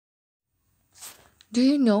Do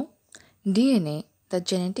you know DNA, the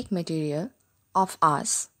genetic material of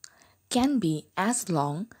us, can be as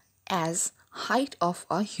long as height of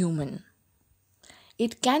a human.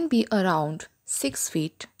 It can be around 6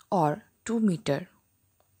 feet or 2 meter.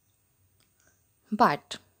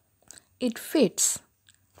 But it fits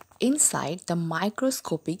inside the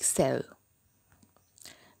microscopic cell.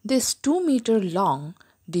 This 2-meter long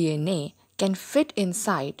DNA can fit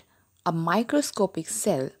inside a microscopic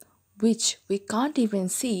cell which we can't even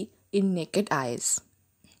see in naked eyes.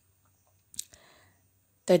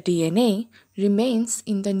 The DNA remains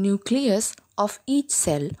in the nucleus of each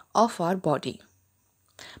cell of our body.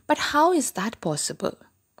 But how is that possible?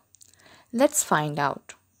 Let's find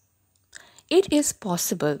out. It is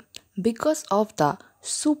possible because of the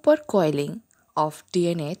supercoiling of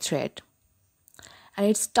DNA thread. And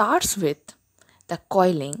it starts with the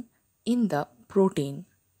coiling in the protein.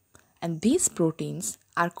 And these proteins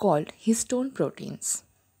are called histone proteins.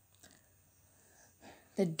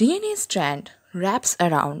 The DNA strand wraps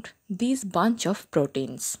around these bunch of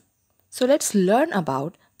proteins. So let's learn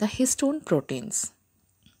about the histone proteins.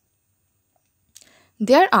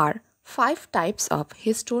 There are 5 types of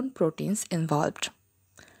histone proteins involved: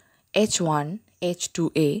 H1,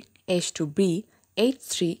 H2A, H2B,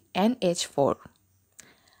 H3 and H4.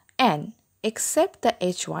 And except the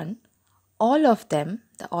H1, all of them,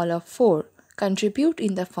 all of 4, contribute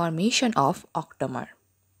in the formation of octamer.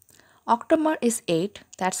 Octamer is 8,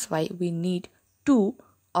 that's why we need 2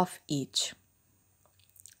 of each.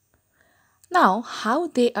 Now, how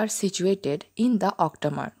they are situated in the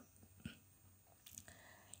octamer.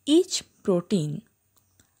 Each protein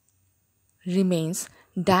remains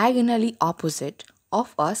diagonally opposite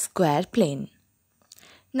of a square plane.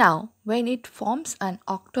 Now, when it forms an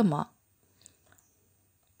octamer,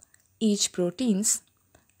 each proteins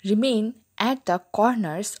remain at the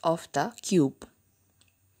corners of the cube.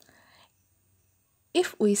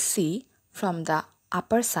 If we see from the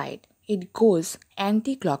upper side, it goes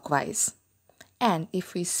anti-clockwise. And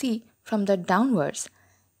if we see from the downwards,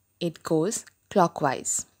 it goes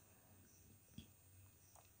clockwise.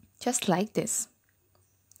 Just like this.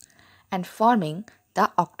 And forming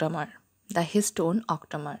the octamer, the histone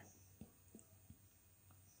octamer.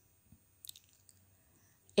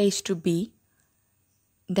 H2B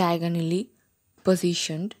diagonally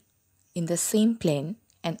positioned in the same plane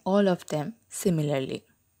and all of them similarly.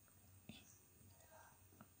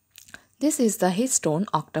 This is the histone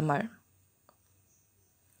octamer.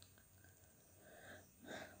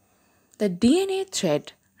 The DNA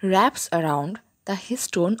thread wraps around the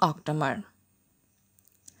histone octamer.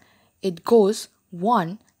 It goes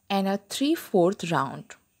 1 and a 3/4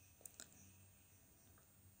 round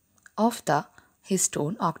of the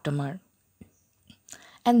histone octamer.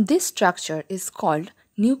 And this structure is called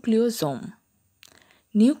nucleosome.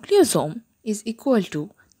 Nucleosome is equal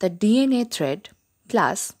to the DNA thread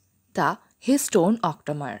plus the histone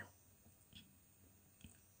octamer.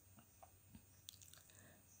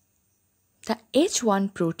 The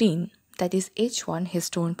H1 protein, that is H1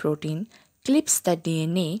 histone protein, clips the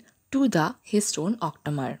DNA to the histone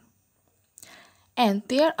octamer. And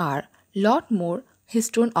there are lot more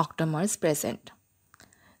histone octamers present.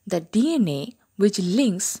 The DNA which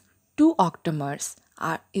links two octamers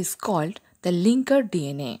is called the linker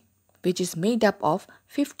DNA, which is made up of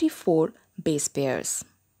 54 base pairs.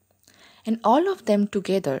 And all of them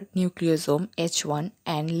together, nucleosome, H1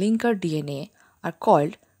 and linker DNA, are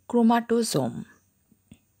called Chromatosome.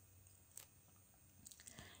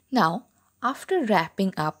 Now, after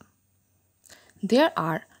wrapping up, there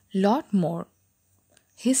are lot more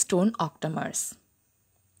histone octamers.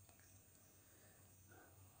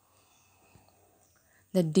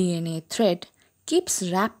 The DNA thread keeps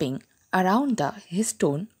wrapping around the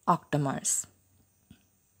histone octamers.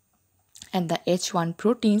 And the H1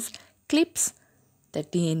 proteins clips the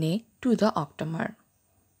DNA to the octamer,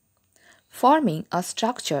 forming a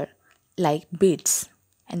structure like beads,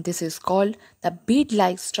 and this is called the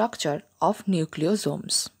bead-like structure of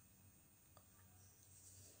nucleosomes.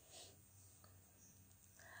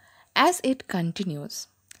 As it continues,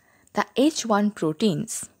 the H1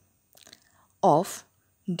 proteins of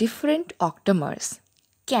different octamers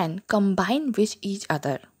can combine with each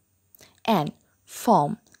other and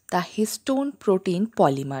form the histone protein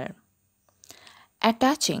polymer,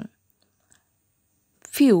 attaching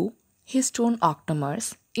few histone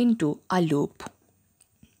octamers into a loop.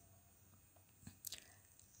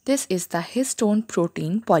 This is the histone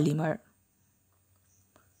protein polymer.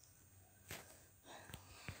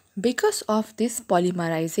 Because of this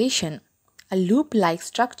polymerization, a loop-like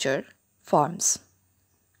structure forms,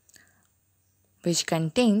 which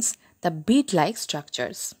contains the bead-like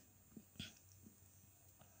structures,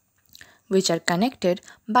 which are connected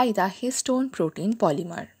by the histone protein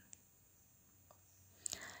polymer.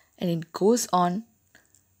 And it goes on,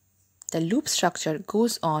 the loop structure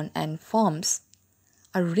goes on and forms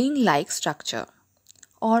a ring-like structure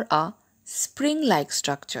or a spring-like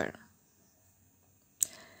structure.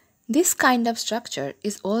 This kind of structure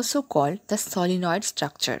is also called the solenoid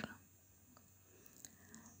structure.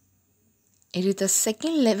 It is the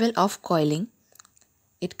second level of coiling.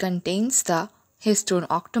 It contains the histone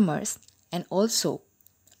octamers and also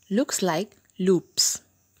looks like loops.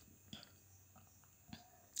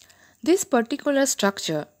 This particular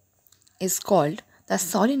structure is called the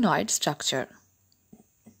solenoid structure.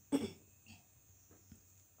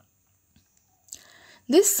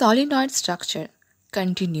 This solenoid structure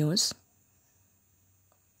continues.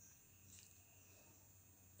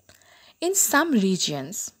 In some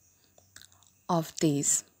regions of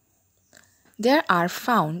these, there are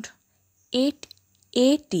found 8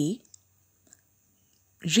 AT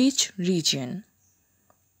rich region,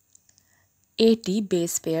 80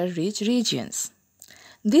 base pair rich regions.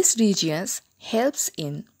 These regions helps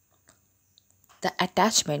in the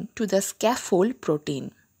attachment to the scaffold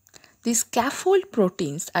protein. These scaffold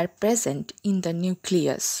proteins are present in the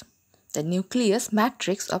nucleus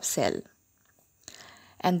matrix of cell.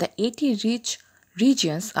 And the 80 rich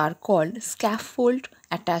regions are called scaffold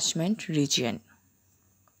attachment region.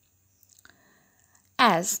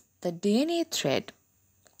 As the DNA thread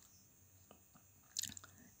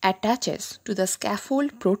attaches to the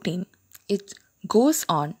scaffold protein, it goes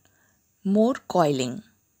on more coiling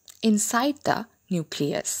inside the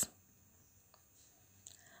nucleus.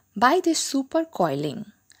 By this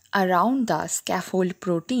supercoiling around the scaffold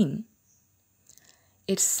protein,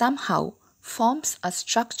 it somehow forms a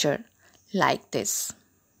structure like this.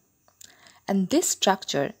 And this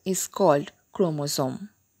structure is called chromosome.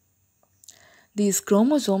 These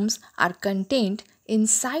chromosomes are contained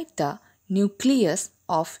inside the nucleus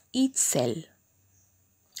of each cell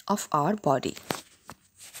of our body.